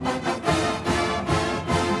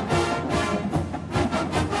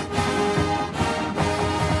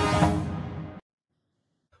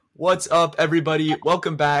What's up, everybody?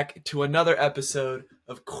 Welcome back to another episode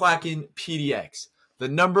of Quackin' PDX, the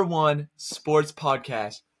number one sports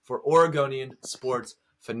podcast for Oregonian sports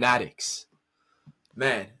fanatics.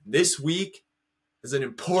 Man, this week is an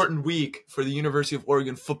important week for the University of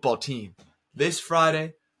Oregon football team. This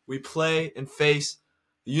Friday, we play and face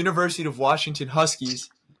the University of Washington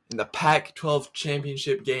Huskies in the PAC12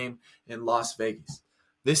 championship game in Las Vegas.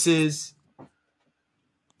 This is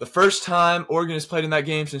the first time Oregon has played in that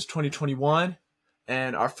game since 2021,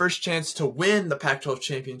 and our first chance to win the Pac-12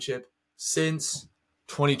 championship since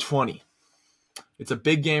 2020. It's a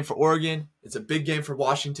big game for Oregon. It's a big game for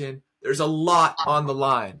Washington. There's a lot on the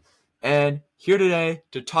line. And here today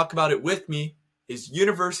to talk about it with me is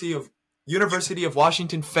University of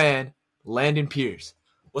Washington fan Landon Pierce.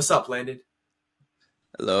 What's up, Landon?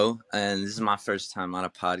 Hello, and this is my first time on a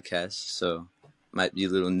podcast, so might be a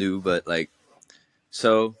little new, but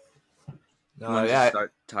So,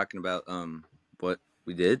 start talking about what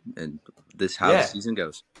we did and how the season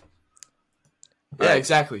goes. Yeah,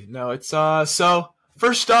 exactly. No, it's so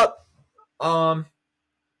first up, I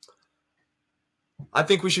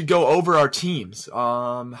think we should go over our teams,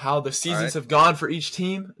 how the seasons have gone for each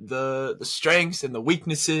team, the strengths and the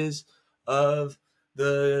weaknesses of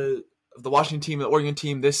the Washington team and the Oregon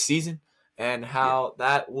team this season, and how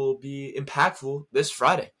that will be impactful this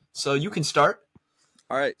Friday. So you can start.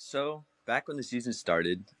 All right, so back when the season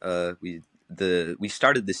started, we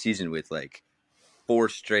started the season with 4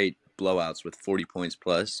 straight blowouts with 40 points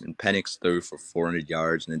plus, and Penix threw for 400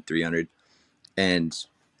 yards and then 300. And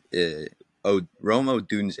Rome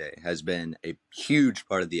Odunze has been a huge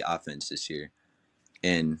part of the offense this year,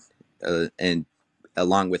 and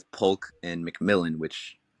along with Polk and McMillan,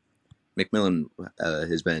 which McMillan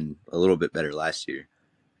has been a little bit better last year.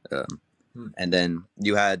 And then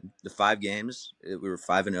you had the 5 games. We were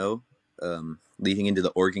 5-0, leading into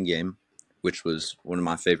the Oregon game, which was one of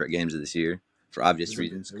my favorite games of this year for obvious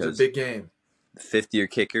reasons. It was a big game. The 5th-year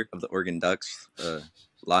kicker of the Oregon Ducks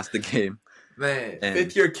lost the game. Man,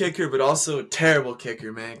 5th-year kicker, but also a terrible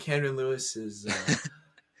kicker, man. Cameron Lewis is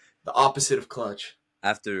the opposite of clutch.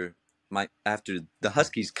 After the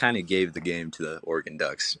Huskies kind of gave the game to the Oregon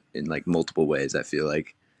Ducks in multiple ways, I feel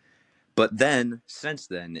like. But then, since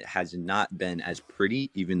then, it has not been as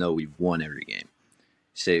pretty, even though we've won every game.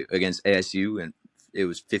 Say against ASU, and it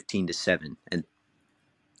was 15-7, and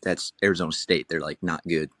that's Arizona State. They're not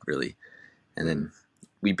good, really. And then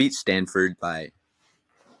we beat Stanford by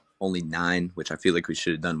only 9, which I feel like we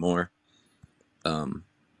should have done more. And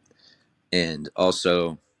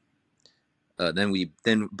also,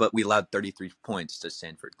 but we allowed 33 points to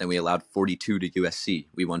Stanford. Then we allowed 42 to USC.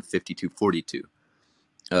 We won 52-42.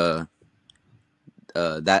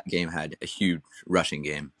 That game had a huge rushing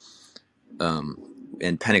game.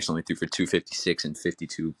 And Penix only threw for 256 and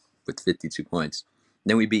 52 points.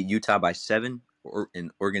 Then we beat Utah by 7,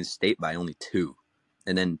 and Oregon State by only 2,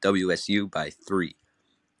 and then WSU by 3.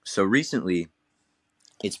 So recently,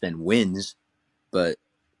 it's been wins, but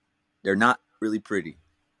they're not really pretty.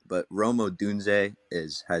 But Rome Odunze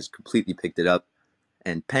has completely picked it up,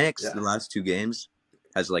 and Penix the last 2 games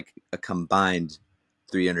has a combined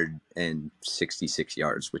 366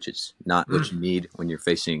 yards, which is not what you need when you're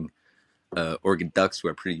facing Oregon Ducks, who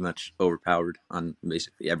are pretty much overpowered on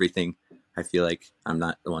basically everything. I feel like I'm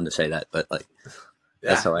not the one to say that, but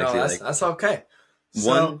that's how I feel. That's okay.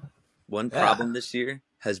 One problem this year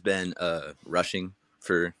has been rushing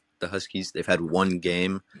for the Huskies. They've had 1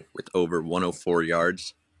 game with over 104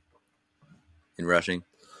 yards in rushing.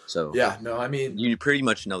 So you pretty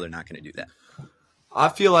much know they're not going to do that. I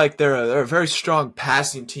feel like they're a very strong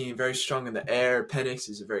passing team, very strong in the air. Penix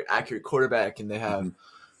is a very accurate quarterback, and they have,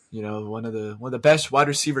 one of the best wide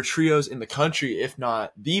receiver trios in the country, if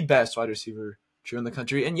not the best wide receiver trio in the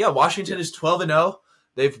country. And Washington is 12-0.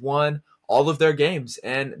 They've won all of their games,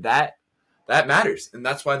 and that matters, and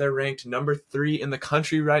that's why they're ranked number 3 in the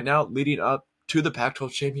country right now, leading up to the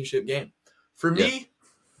Pac-12 championship game. For me,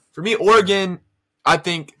 Oregon, I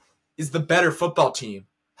think, is the better football team.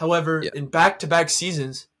 However, in back-to-back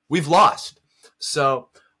seasons, we've lost. So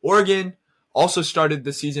Oregon also started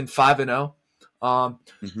the season 5-0,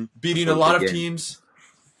 beating a lot of teams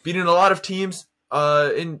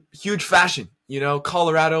in huge fashion.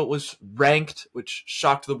 Colorado was ranked, which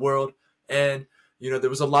shocked the world, and there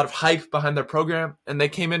was a lot of hype behind their program, and they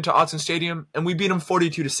came into Autzen Stadium and we beat them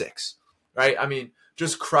 42-6. Right? I mean,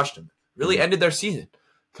 just crushed them. Really ended their season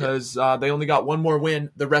because they only got 1 more win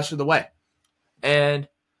the rest of the way, and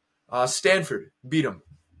Stanford beat them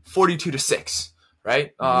 42-6,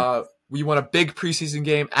 right? We won a big preseason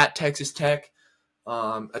game at Texas Tech,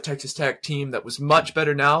 a Texas Tech team that was much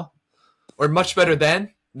better now, or much better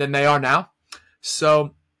then, than they are now.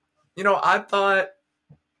 So, I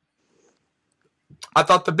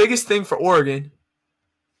thought the biggest thing for Oregon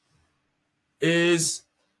is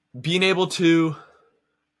being able to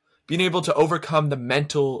overcome the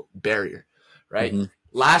mental barrier, right? Mm-hmm.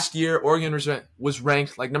 Last year, Oregon was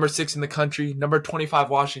ranked like number 6 in the country. Number 25,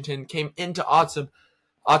 Washington came into Autzen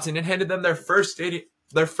and handed them their first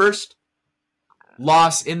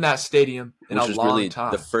loss in that stadium in Which a was long really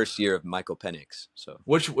time. the first year of Michael Penix. So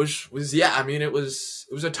Which was it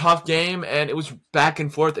was a tough game, and it was back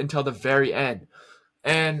and forth until the very end.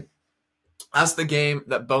 And that's the game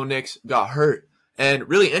that Bo Nix got hurt. And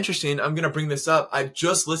really interesting, I'm going to bring this up. I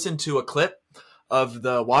just listened to a clip of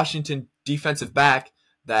the Washington defensive back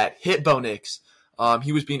that hit Bo Nix.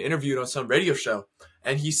 He was being interviewed on some radio show,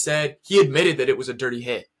 and he admitted that it was a dirty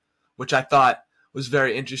hit, which I thought was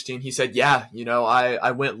very interesting. He said, yeah,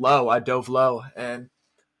 I went low, I dove low. And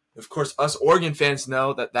of course, us Oregon fans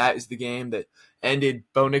know that is the game that ended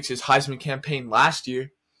Bo Nix's Heisman campaign last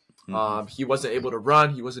year. He wasn't able to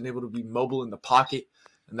run. He wasn't able to be mobile in the pocket,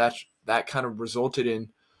 and that kind of resulted in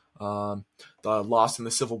the loss in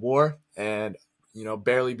the Civil War, and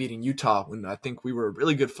barely beating Utah when I think we were a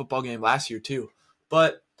really good football game last year too.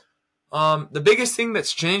 But the biggest thing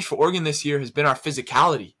that's changed for Oregon this year has been our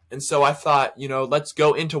physicality, and so I thought, let's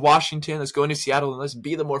go into Washington, let's go into Seattle, and let's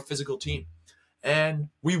be the more physical team, and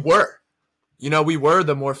we were. We were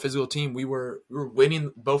the more physical team. We were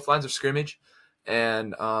winning both lines of scrimmage,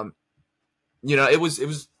 and it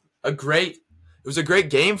was a great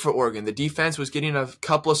game for Oregon. The defense was getting a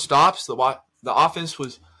couple of stops. The offense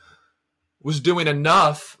was doing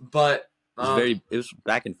enough, but it was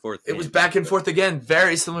back and forth. It was back and forth again.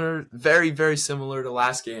 Very similar, very very similar to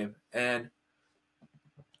last game.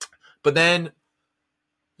 But then,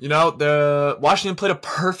 the Washington played a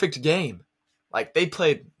perfect game. Like, they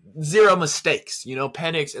played zero mistakes.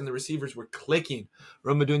 Penix and the receivers were clicking.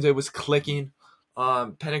 Rome Odunze was clicking.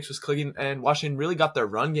 Penix was clicking, and Washington really got their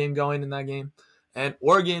run game going in that game. And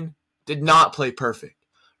Oregon did not play perfect,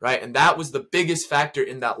 right? And that was the biggest factor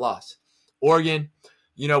in that loss. Oregon,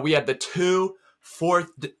 we had the 2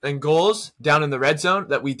 4th and goals down in the red zone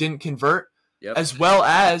that we didn't convert, as well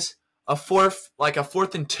as a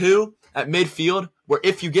 4th and 2 at midfield, where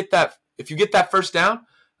if you get that first down,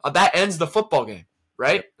 that ends the football game,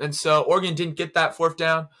 right? And so Oregon didn't get that 4th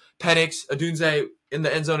down. Penix, Odunze in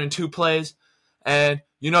the end zone in 2 plays. And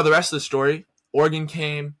the rest of the story. Oregon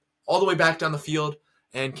came all the way back down the field,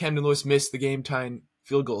 and Camden Lewis missed the game-tying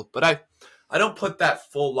field goal. But I don't put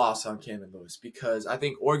that full loss on Camden Lewis, because I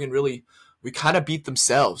think Oregon we kind of beat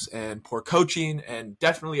themselves, and poor coaching and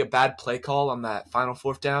definitely a bad play call on that final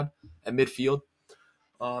 4th down at midfield.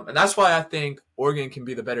 And that's why I think Oregon can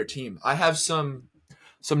be the better team. I have some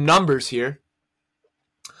numbers here.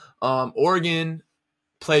 Oregon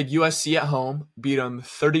played USC at home, beat them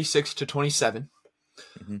 36-27.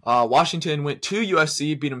 Washington went to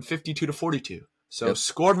USC, beat them 52-42. So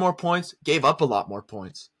scored more points, gave up a lot more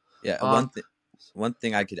points. Yeah, one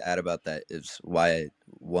thing I could add about that is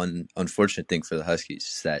one unfortunate thing for the Huskies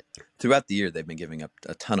is that throughout the year they've been giving up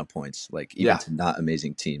a ton of points, like even to not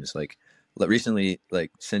amazing teams. Like recently,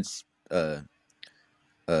 like since the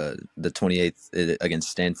 28th against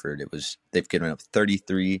Stanford, they've given up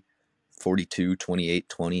 33, 42, 28,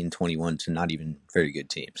 20, and 21 to not even very good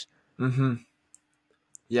teams.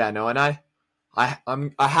 Yeah, no, and I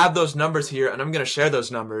have those numbers here, and I'm going to share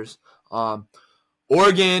those numbers.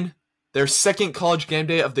 Oregon, their second college game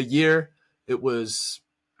day of the year, it was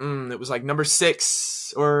like number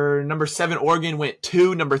 6 or number 7 Oregon went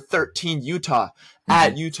to number 13 Utah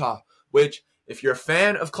at Utah, which, if you're a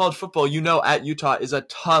fan of college football, at Utah is a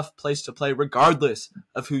tough place to play regardless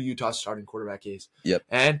of who Utah's starting quarterback is.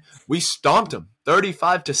 And we stomped them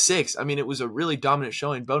 35-6. I mean, it was a really dominant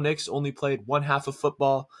showing. Bo Nix only played one half of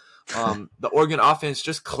football. The Oregon offense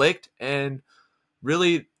just clicked, and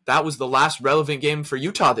really that was the last relevant game for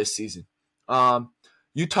Utah this season.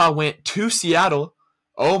 Utah went to Seattle,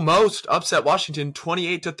 almost upset Washington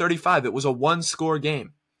 28-35. It was a 1-score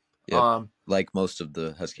game. Like most of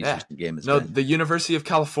the Huskies recent game has been. The University of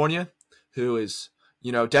California, who is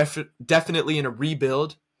definitely in a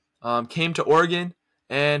rebuild, came to Oregon,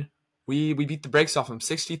 and we beat the brakes off them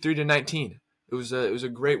 63-19. It was a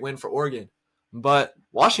great win for Oregon, but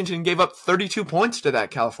Washington gave up 32 points to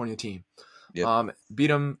that California team. Beat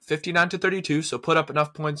them 59-32, so put up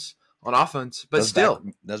enough points on offense, but still.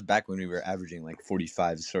 That was back when we were averaging like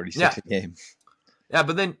 45-36 a game. Yeah,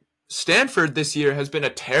 but then Stanford this year has been a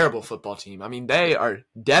terrible football team. I mean, they are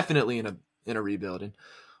definitely in a rebuild. And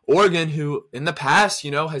Oregon, who in the past,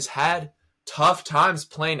 has had tough times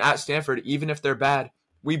playing at Stanford, even if they're bad,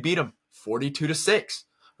 we beat them 42-6.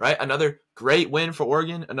 right? Another great win for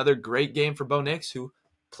Oregon. Another great game for Bo Nix, who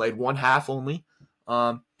played one half only.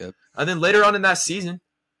 Yep. And then later on in that season,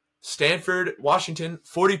 Stanford, Washington,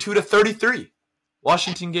 42-33.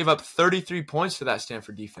 Washington gave up 33 points to that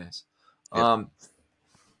Stanford defense. Yep.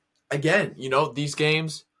 Again, these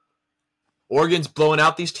games, Oregon's blowing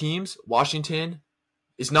out these teams. Washington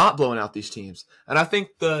is not blowing out these teams. And I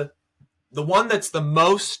think the one that's the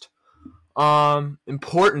most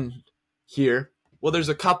important here, well, there's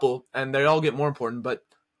a couple, and they all get more important, but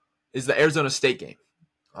is the Arizona State game.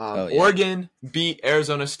 Oregon beat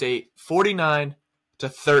Arizona State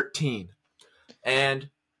 49-13, and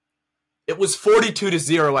it was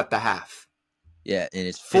 42-0 at the half. Yeah, and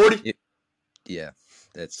it's 40.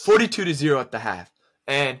 That's 42-0 at the half,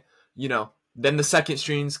 and then the second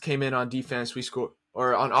strings came in on defense. We scored,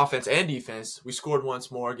 or on offense and defense, we scored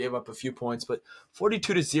once more, gave up a few points, but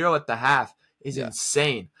 42-0 at the half is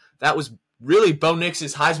insane. That was really Bo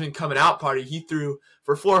Nix's Heisman coming out party. He threw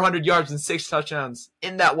for 400 yards and 6 touchdowns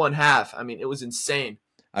in that one half. I mean, it was insane.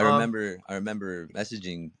 I remember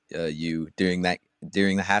messaging you during the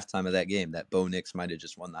halftime of that game that Bo Nix might have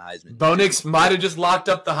just won the Heisman. Bo Nix might have just locked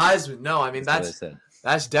up the Heisman. No, I mean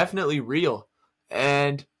that's definitely real.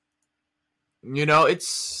 And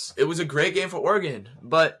it was a great game for Oregon,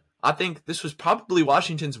 but I think this was probably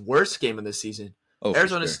Washington's worst game of the season.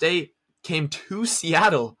 Arizona State came to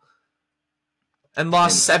Seattle and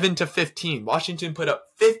lost 7-15. Washington put up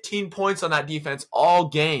 15 points on that defense all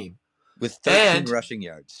game. With 13 rushing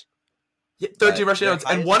yards. Yeah, 13 rushing yards.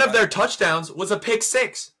 And one of their touchdowns was a pick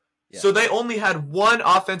six. Yeah. So they only had one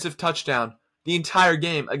offensive touchdown the entire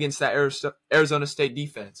game against that Arizona State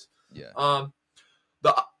defense. Yeah.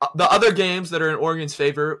 The other games that are in Oregon's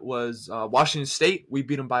favor was Washington State. We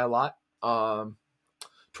beat them by a lot,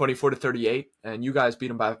 24-38, and you guys beat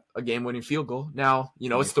them by a game-winning field goal. Now,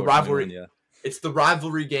 it's the rivalry. Yeah. It's the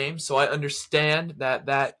rivalry game, so I understand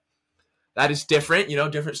that is different.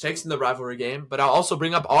 Different stakes in the rivalry game. But I'll also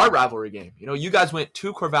bring up our rivalry game. You guys went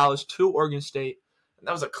to Corvallis, to Oregon State, and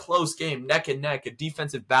that was a close game, neck and neck, a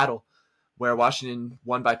defensive battle where Washington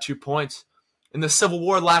won by 2 points. In the Civil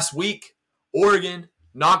War last week, Oregon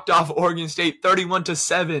knocked off Oregon State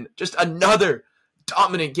 31-7. Just another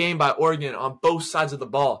dominant game by Oregon on both sides of the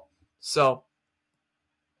ball. So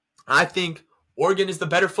I think Oregon is the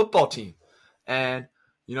better football team. And,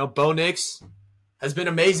 Bo Nix has been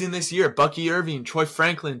amazing this year. Bucky Irving, Troy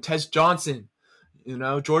Franklin, Tez Johnson,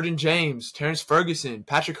 Jordan James, Terrence Ferguson,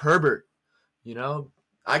 Patrick Herbert.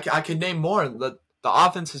 I could name more. The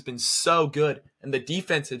offense has been so good, and the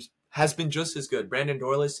defense has been just as good. Brandon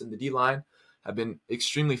Dorlus and the D-line have been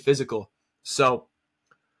extremely physical. So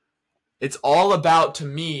it's all about, to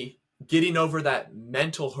me, getting over that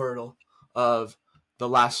mental hurdle of the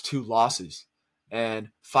last 2 losses and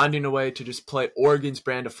finding a way to just play Oregon's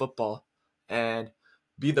brand of football and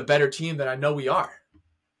be the better team that I know we are.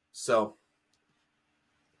 So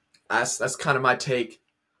that's kind of my take.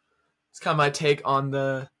 It's kind of my take on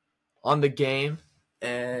the game.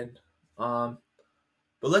 And but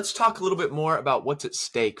let's talk a little bit more about what's at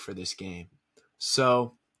stake for this game.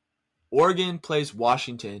 So Oregon plays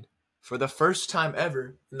Washington for the first time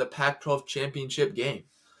ever in the Pac-12 championship game.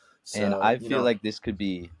 So, and I feel like this could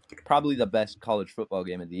be probably the best college football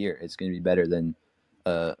game of the year. It's going to be better than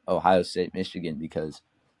Ohio State, Michigan, because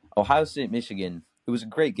Ohio State, Michigan, it was a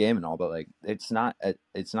great game and all, but like it's not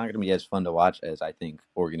going to be as fun to watch as I think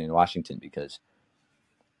Oregon and Washington, because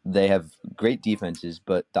they have great defenses,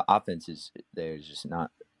 but the offenses they're just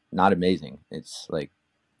not amazing. It's like,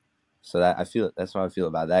 so that that's how I feel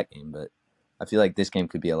about that game, but I feel like this game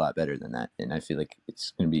could be a lot better than that, and I feel like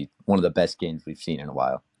it's going to be one of the best games we've seen in a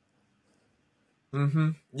while.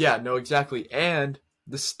 Yeah, no, exactly. And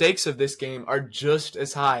the stakes of this game are just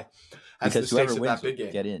as high as because the stakes of that big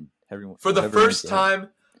game. Get in. For the first time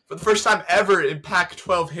ever in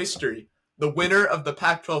Pac-12 history, the winner of the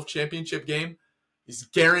Pac-12 championship game is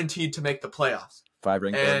guaranteed to make the playoffs. 5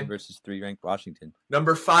 ranked Oregon versus 3 ranked Washington.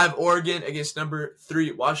 Number 5 Oregon against number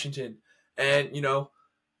 3 Washington. And,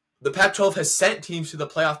 the Pac-12 has sent teams to the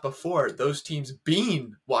playoff before. Those teams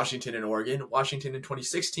being Washington and Oregon. Washington in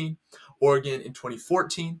 2016, Oregon in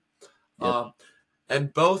 2014. Yep.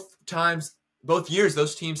 And both years,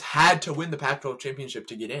 those teams had to win the Pac-12 championship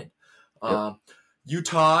to get in. Yep.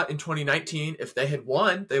 Utah in 2019, if they had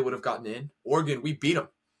won, they would have gotten in. Oregon, we beat them.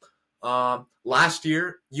 Last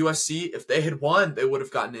year, USC, if they had won, they would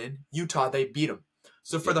have gotten in. Utah, they beat them.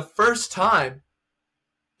 So for the first time,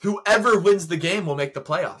 whoever wins the game will make the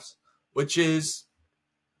playoffs,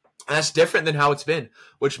 that's different than how it's been,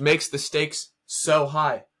 which makes the stakes so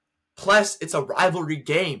high. Plus, it's a rivalry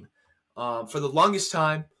game. For the longest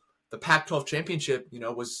time, the Pac-12 championship,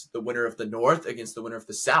 was the winner of the North against the winner of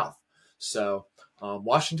the South. So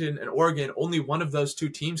Washington and Oregon, only one of those two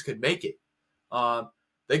teams could make it.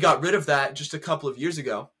 They got rid of that just a couple of years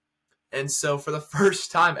ago. And so for the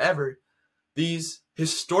first time ever, these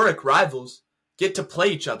historic rivals get to play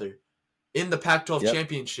each other in the Pac-12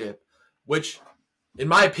 championship, which, in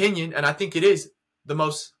my opinion, and I think it is the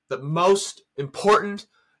most important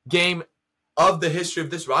game of the history of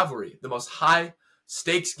this rivalry, the most high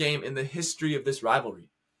stakes game in the history of this rivalry.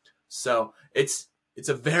 So it's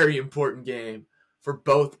a very important game for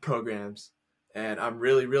both programs, and I'm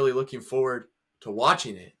really, really looking forward to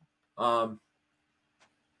watching it.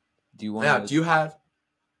 Do you have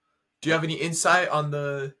any insight on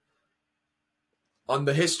the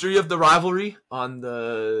history of the rivalry?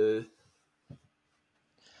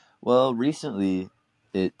 Well, recently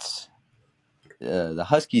it's the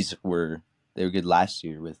Huskies were good last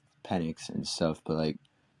year with Penix and stuff, but like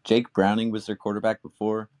Jake Browning was their quarterback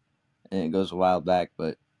before, and it goes a while back,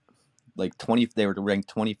 but like they were ranked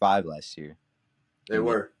 25 last year. They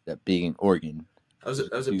were. That being Oregon.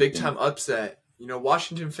 That was a big time upset.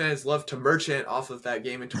 Washington fans love to merchant off of that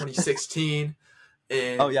game in 2016.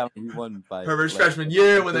 And we won by Herbert's freshman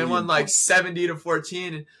year when they won like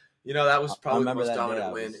 70-14, and that was probably the most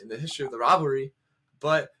dominant win in the history of the rivalry.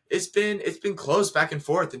 But it's been close back and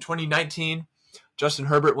forth. In 2019, Justin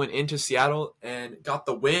Herbert went into Seattle and got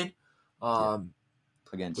the win,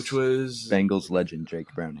 against which was Bengals legend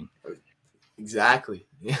Jake Browning. Exactly.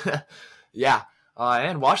 Yeah.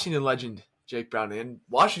 And Washington legend Jake Browning. And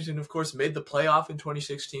Washington, of course, made the playoff in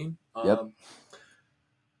 2016.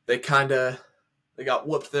 They got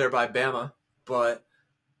whooped there by Bama, but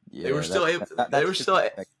they were still able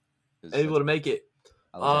to make it.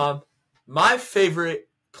 My favorite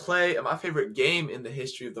game in the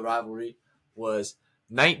history of the rivalry was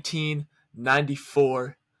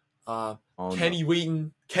 1994. Kenny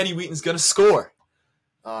Wheaton's gonna score.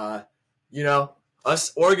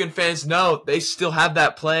 Us Oregon fans know they still have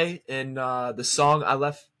that play in the song I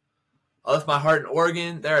left my heart in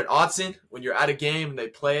Oregon there at Autzen. When you're at a game and they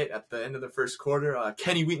play it at the end of the first quarter,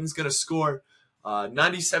 Kenny Wheaton's going to score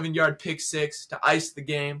 97-yard pick six to ice the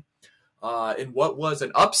game in what was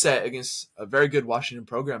an upset against a very good Washington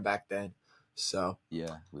program back then. So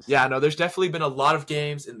there's definitely been a lot of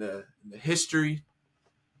games in the history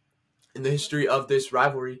of this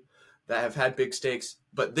rivalry that have had big stakes,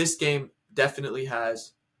 but this game definitely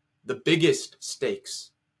has the biggest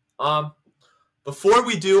stakes. Before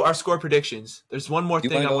we do our score predictions, there's one more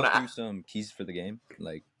thing I want to ask. Some keys for the game,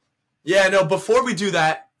 Before we do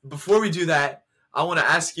that, I want to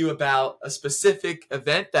ask you about a specific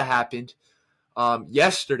event that happened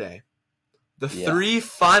yesterday. The three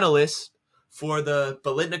finalists for the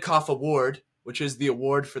Biletnikoff Award, which is the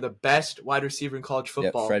award for the best wide receiver in college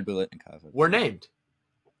football, Fred Biletnikoff, were named.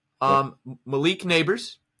 Malik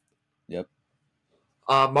Neighbors. Yep.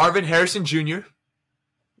 Marvin Harrison Jr.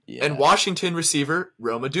 And Washington receiver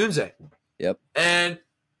Rome Odunze. Yep. And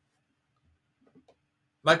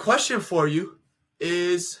my question for you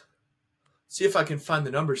is, see if I can find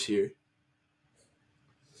the numbers here.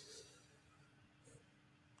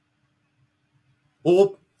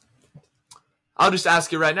 Well, I'll just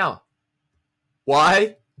ask you right now.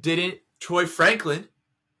 Why didn't Troy Franklin,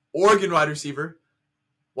 Oregon wide receiver,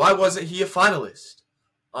 why wasn't he a finalist?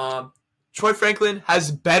 Troy Franklin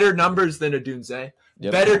has better numbers than Odunze,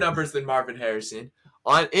 better numbers than Marvin Harrison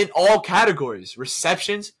in all categories: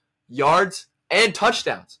 receptions, yards, and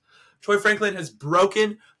touchdowns. Troy Franklin has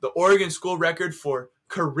broken the Oregon school record for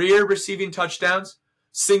career receiving touchdowns,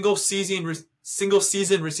 single season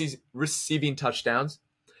receiving touchdowns,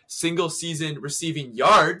 single season receiving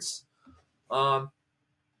yards.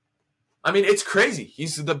 It's crazy.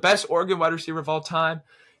 He's the best Oregon wide receiver of all time.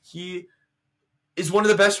 He is one of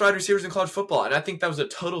the best wide receivers in college football, and I think that was a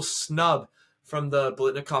total snub from the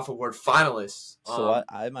Biletnikoff Award finalists. So what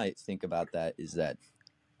I might think about that is that,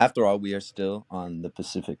 after all, we are still on the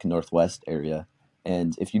Pacific Northwest area,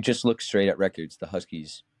 and if you just look straight at records, the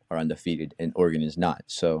Huskies are undefeated and Oregon is not.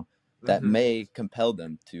 So that may compel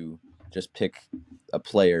them to just pick a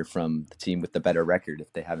player from the team with the better record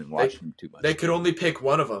if they haven't watched him too much. They could only pick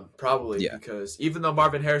one of them, probably, because even though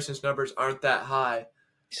Marvin Harrison's numbers aren't that high,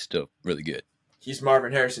 he's still really good. He's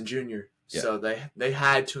Marvin Harrison Jr., so they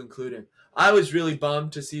had to include him. I was really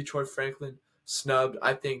bummed to see Troy Franklin snubbed.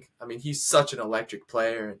 He's such an electric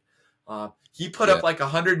player. And he put up like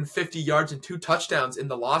 150 yards and 2 touchdowns in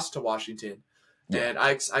the loss to Washington. Yeah. And I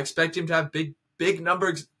expect him to have big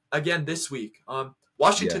numbers again this week.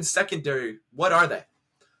 Washington's secondary, what are they?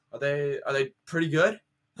 Are they pretty good?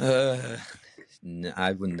 No,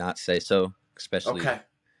 I would not say so, especially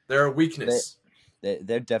They're a They, weakness.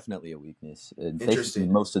 they're definitely a weakness. Basically,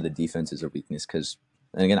 Interesting. most of the defense is a weakness because,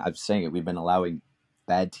 and again, I'm saying it, we've been allowing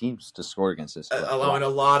bad teams to score against us a Allowing lot. a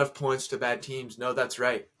lot of points to bad teams. No, that's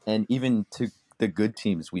right. And even to the good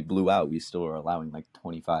teams we blew out, we still are allowing like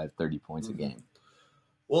 25, 30 points a game.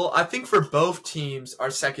 Well, I think for both teams, our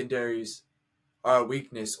secondaries are a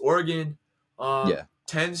weakness. Oregon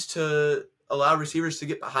tends to allow receivers to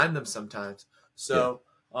get behind them sometimes. So,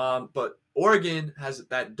 but Oregon has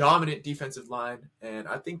that dominant defensive line, and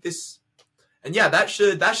I think that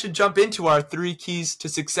should jump into our 3 keys to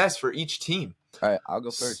success for each team. All right, I'll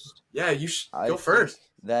go first. Yeah, you should go I first. think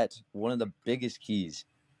that one of the biggest keys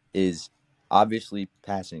is obviously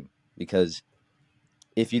passing, because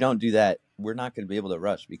if you don't do that, we're not going to be able to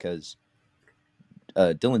rush, because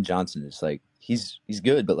Dylan Johnson is like he's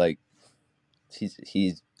good, but like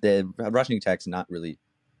he's the rushing attack's not really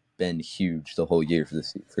been huge the whole year for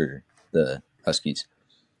the Huskies.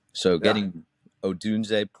 So getting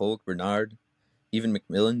Odunze, Polk, Bernard, even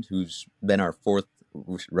McMillan, who's been our 4th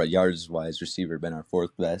yards-wise receiver, been our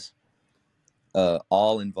 4th best,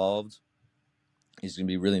 all involved is going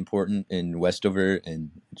to be really important in Westover, and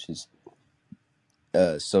which is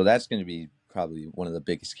so that's going to be probably one of the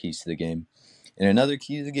biggest keys to the game. And another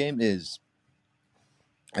key to the game is,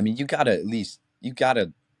 I mean, you gotta.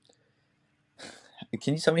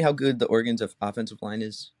 Can you tell me how good the Oregon's offensive line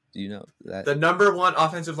is? Do you know that? The number 1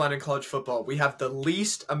 offensive line in college football. We have the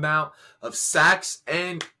least amount of sacks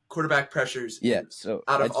and quarterback pressures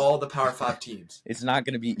out of all the Power 5 teams. It's not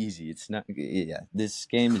going to be easy. It's not. Yeah, this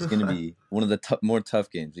game is going to be one of the more tough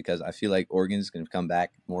games, because I feel like Oregon's going to come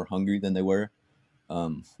back more hungry than they were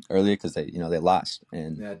earlier, because they lost,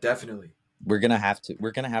 and yeah, definitely we're gonna have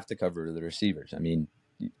to cover the receivers. I mean,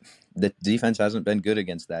 the defense hasn't been good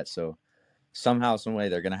against that, so somehow, some way,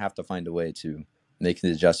 they're gonna have to find a way to make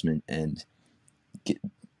the adjustment and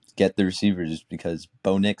get the receivers, because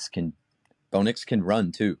Bo Nix can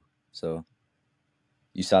run too. So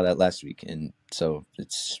you saw that last week, and so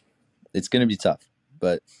it's going to be tough.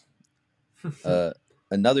 But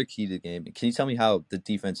another key to the game. Can you tell me how the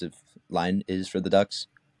defensive line is for the Ducks?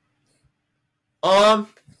 They're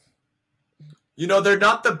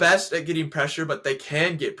not the best at getting pressure, but they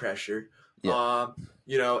can get pressure. Yeah.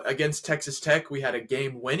 Against Texas Tech, we had a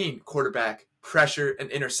game-winning quarterback pressure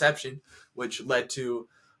and interception, which led to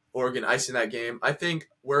Oregon icing that game. I think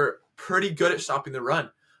we're pretty good at stopping the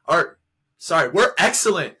run. We're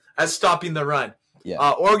excellent at stopping the run.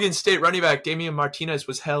 Yeah. Oregon State running back Damian Martinez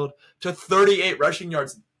was held to 38 rushing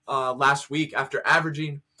yards last week after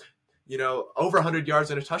averaging, over 100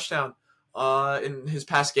 yards and a touchdown in his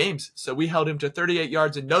past games. So we held him to 38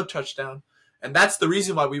 yards and no touchdown. And that's the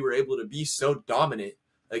reason why we were able to be so dominant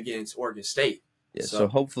against Oregon State. Yeah, so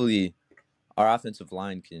hopefully our offensive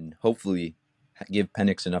line can hopefully give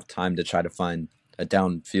Penix enough time to try to find a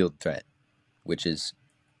downfield threat, which is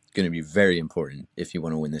going to be very important if you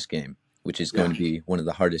want to win this game, which is going to be one of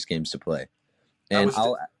the hardest games to play. And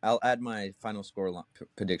I'll add my final score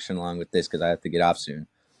prediction along with this, because I have to get off soon.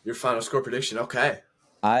 Your final score prediction, okay.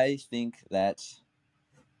 I think that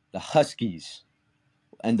the Huskies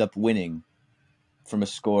end up winning from a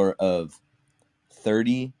score of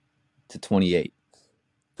 30-28. 30 to 28.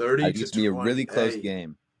 It's going to be a really close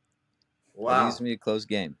game. Wow. It's going to be a close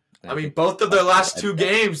game. I mean, both of their last 2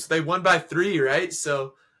 games, they won by 3, right?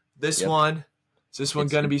 So this one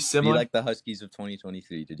going to be similar? Be like the Huskies of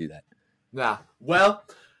 2023 to do that. Nah. Well,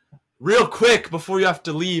 real quick, before you have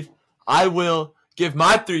to leave, I will give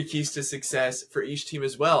my 3 keys to success for each team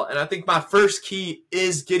as well. And I think my first key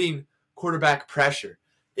is getting quarterback pressure,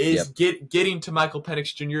 getting to Michael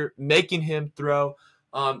Penix Jr., making him throw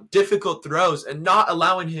difficult throws and not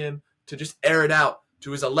allowing him to just air it out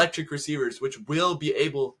to his electric receivers, which will be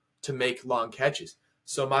able to make long catches.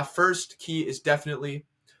 So my first key is definitely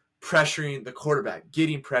pressuring the quarterback,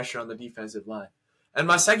 getting pressure on the defensive line. And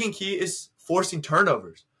my second key is forcing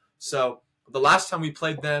turnovers. So the last time we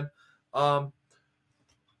played them,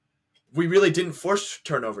 we really didn't force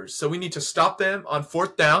turnovers. So we need to stop them on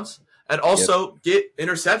 4th downs and also get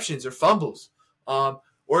interceptions or fumbles.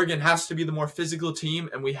 Oregon has to be the more physical team,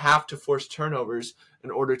 and we have to force turnovers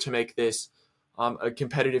in order to make this a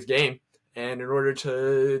competitive game and in order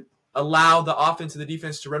to allow the offense and the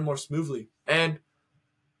defense to run more smoothly. And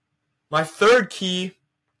my third key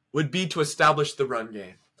would be to establish the run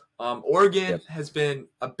game. Oregon has been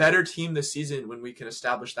a better team this season when we can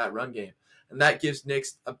establish that run game. And that gives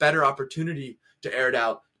Nix a better opportunity to air it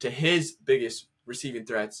out to his biggest receiving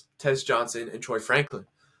threats, Tez Johnson and Troy Franklin.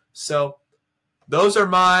 So those are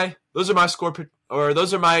my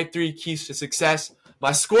 3 keys to success.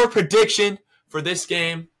 My score prediction for this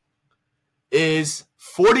game is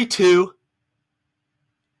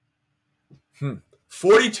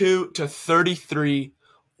 42-33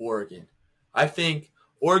 Oregon. I think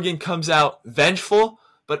Oregon comes out vengeful,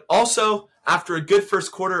 but also after a good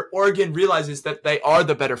first quarter, Oregon realizes that they are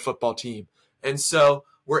the better football team. And so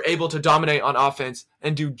we're able to dominate on offense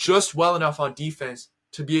and do just well enough on defense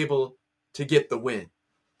to be able to get the win.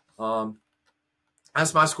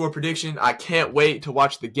 That's my score prediction. I can't wait to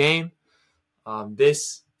watch the game.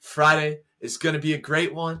 This Friday is going to be a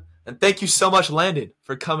great one. And thank you so much, Landon,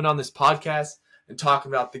 for coming on this podcast and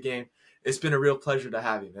talking about the game. It's been a real pleasure to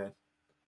have you, man.